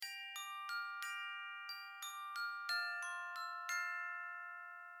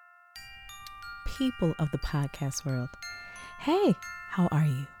people of the podcast world. Hey, how are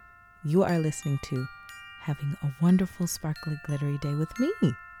you? You are listening to Having a Wonderful Sparkly Glittery Day with me,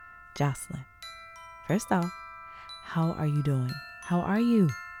 Jocelyn. First off, how are you doing? How are you?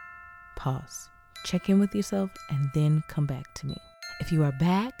 Pause. Check in with yourself and then come back to me. If you are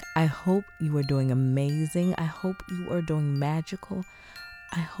back, I hope you are doing amazing. I hope you are doing magical.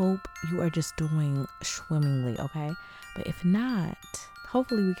 I hope you are just doing swimmingly, okay? But if not,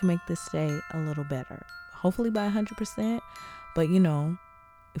 hopefully we can make this day a little better. Hopefully by 100%. But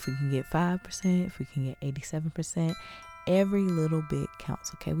if we can get 5%, if we can get 87%, every little bit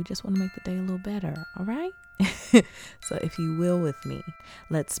counts, okay? We just want to make the day a little better, all right? So if you will with me,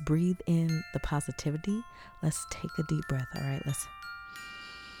 let's breathe in the positivity. Let's take a deep breath, all right? Let's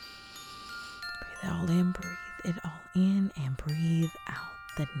breathe it all in, breathe it all in, and breathe out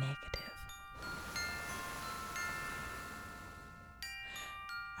the negative.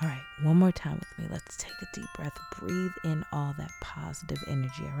 All right, one more time with me. Let's take a deep breath. Breathe in all that positive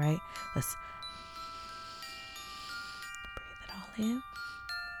energy, all right? Let's breathe it all in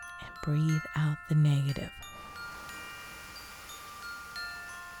and breathe out the negative.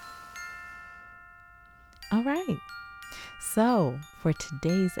 All right. So for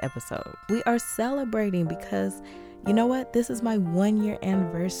today's episode, we are celebrating because you know what? This is my 1-year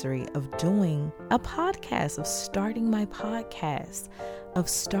anniversary of doing a podcast, of starting my podcast, of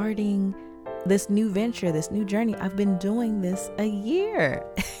starting this new venture, this new journey. I've been doing this a year.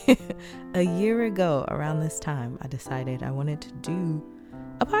 A year ago, around this time, I decided I wanted to do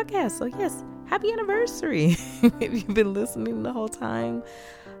a podcast. So yes, happy anniversary. If you've been listening the whole time,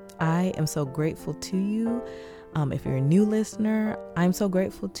 I am so grateful to you. If you're a new listener, I'm so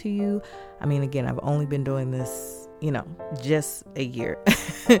grateful to you. I mean, again, I've only been doing this, just a year,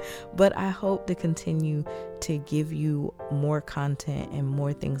 but I hope to continue to give you more content and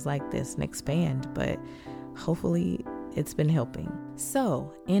more things like this and expand, but hopefully it's been helping.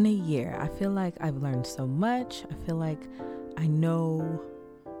 So in a year, I feel like I've learned so much. I feel like I know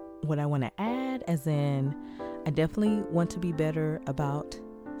what I want to add, as in I definitely want to be better about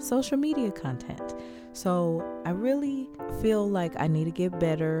social media content. So I really feel like I need to get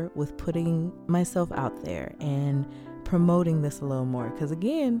better with putting myself out there and promoting this a little more. Because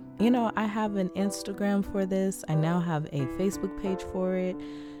again, I have an Instagram for this. I now have a Facebook page for it.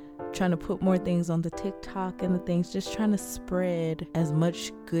 Trying to put more things on the TikTok and the things, just trying to spread as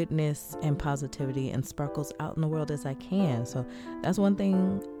much goodness and positivity and sparkles out in the world as I can. So that's one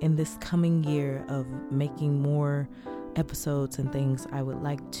thing in this coming year of making more episodes and things. I would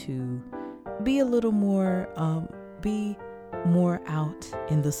like to be a little more, be more out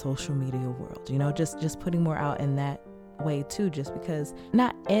in the social media world, just putting more out in that way too, just because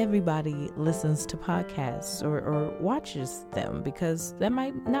not everybody listens to podcasts or watches them, because that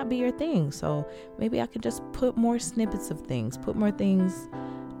might not be your thing. So maybe I could just put more snippets of things, put more things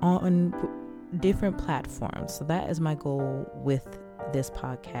on different platforms. So that is my goal with this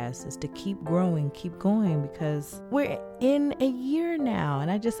podcast, is to keep growing, keep going, because we're in a year now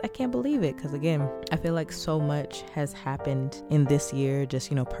and I can't believe it, because again, I feel like so much has happened in this year,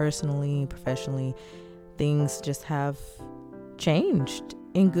 just personally, professionally. Things just have changed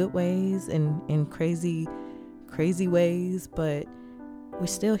in good ways and in crazy ways, but we're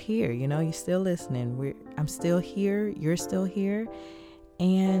still here. You're still listening. I'm still here. You're still here.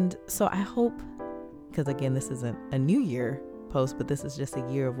 And so I hope, because again, this isn't a new year post, but this is just a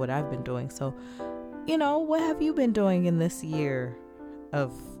year of what I've been doing. So, what have you been doing in this year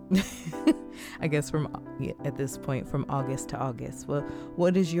of, I guess at this point, from August to August? Well,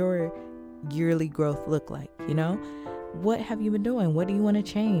 what does your yearly growth look like? What have you been doing? What do you want to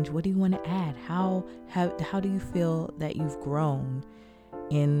change? What do you want to add? How do you feel that you've grown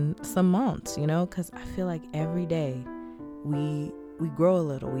in some months? Because I feel like every day we grow a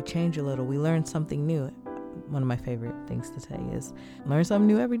little, we change a little, we learn something new. One of my favorite things to say is learn something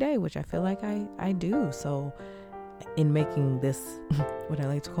new every day, which I feel like I do. So in making this what I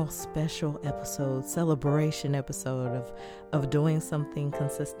like to call special episode, celebration episode of doing something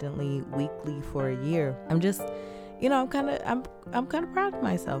consistently weekly for a year, I'm just, I'm kind of proud of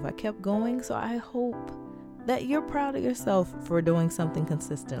myself. I kept going. So I hope that you're proud of yourself for doing something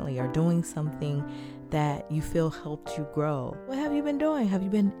consistently, or doing something that you feel helped you grow. What have you been doing? Have you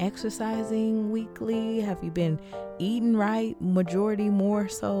been exercising weekly? Have you been eating right, majority more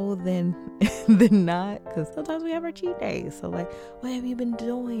so than not? Because sometimes we have our cheat days. So what have you been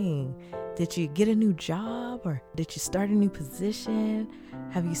doing? Did you get a new job, or did you start a new position?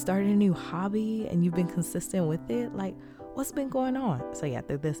 Have you started a new hobby and you've been consistent with it? what's been going on? So yeah,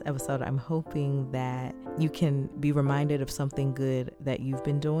 through this episode, I'm hoping that you can be reminded of something good that you've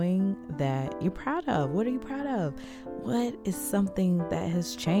been doing that you're proud of. What are you proud of? What is something that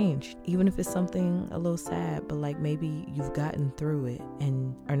has changed? Even if it's something a little sad, but like maybe you've gotten through it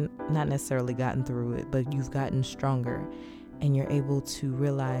or not necessarily gotten through it, but you've gotten stronger and you're able to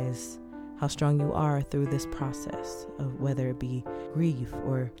realize how strong you are through this process of whether it be grief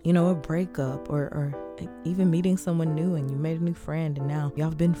or, a breakup or even meeting someone new and you made a new friend and now y'all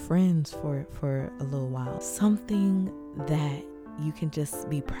have been friends for a little while. Something that you can just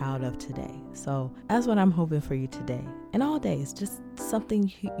be proud of today. So that's what I'm hoping for you today and all days. Just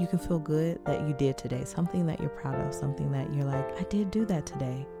something you can feel good that you did today. Something that you're proud of. Something that you're like, I did do that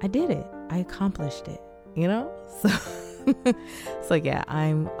today. I did it. I accomplished it. So yeah,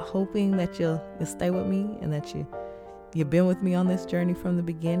 I'm hoping that you'll stay with me and that you've been with me on this journey from the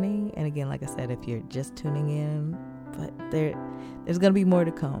beginning. And again, like I said, if you're just tuning in, but there's gonna be more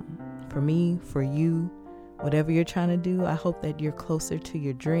to come for me, for you, whatever you're trying to do. I hope that you're closer to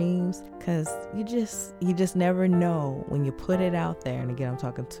your dreams, because you just never know when you put it out there. And again, I'm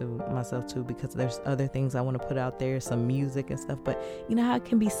talking to myself too, because there's other things I want to put out there, some music and stuff, but you know how it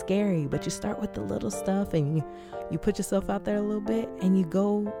can be scary. But you start with the little stuff and you put yourself out there a little bit and you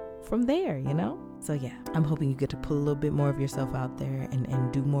go from there, So yeah, I'm hoping you get to put a little bit more of yourself out there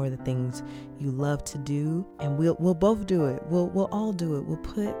and do more of the things you love to do. And we'll both do it. We'll all do it.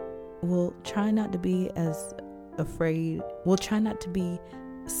 We'll try not to be as afraid. We'll try not to be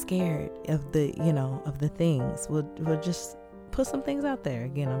scared of the things. We'll just put some things out there.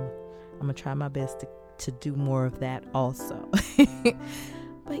 Again, I'm gonna try my best to do more of that also.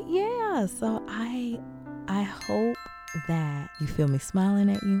 But yeah, so I hope that you feel me smiling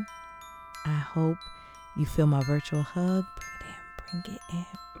at you. I hope you feel my virtual hug. Bring it in.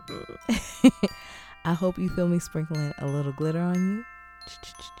 I hope you feel me sprinkling a little glitter on you.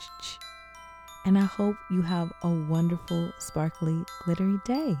 And I hope you have a wonderful, sparkly, glittery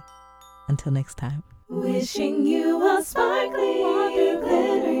day. Until next time. Wishing you a sparkly,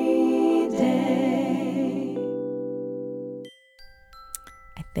 glittery day.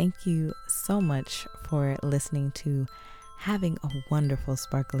 I thank you so much for listening to Having a Wonderful,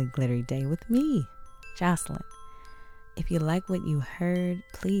 Sparkly, Glittery Day with me, Jocelyn. If you like what you heard,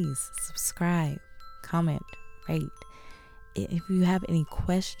 please subscribe, comment, rate. If you have any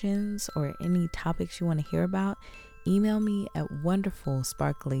questions or any topics you want to hear about, email me at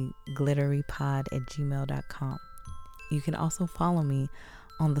wonderfulsparklyglitterypod@gmail.com. You can also follow me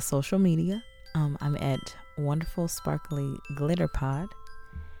on the social media. I'm at Wonderful Sparkly Glitter Pod,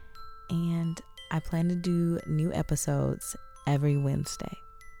 and I plan to do new episodes every Wednesday.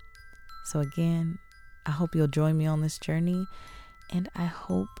 So again, I hope you'll join me on this journey, and I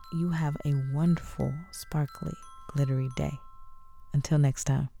hope you have a wonderful, sparkly, glittery day. Until next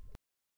time.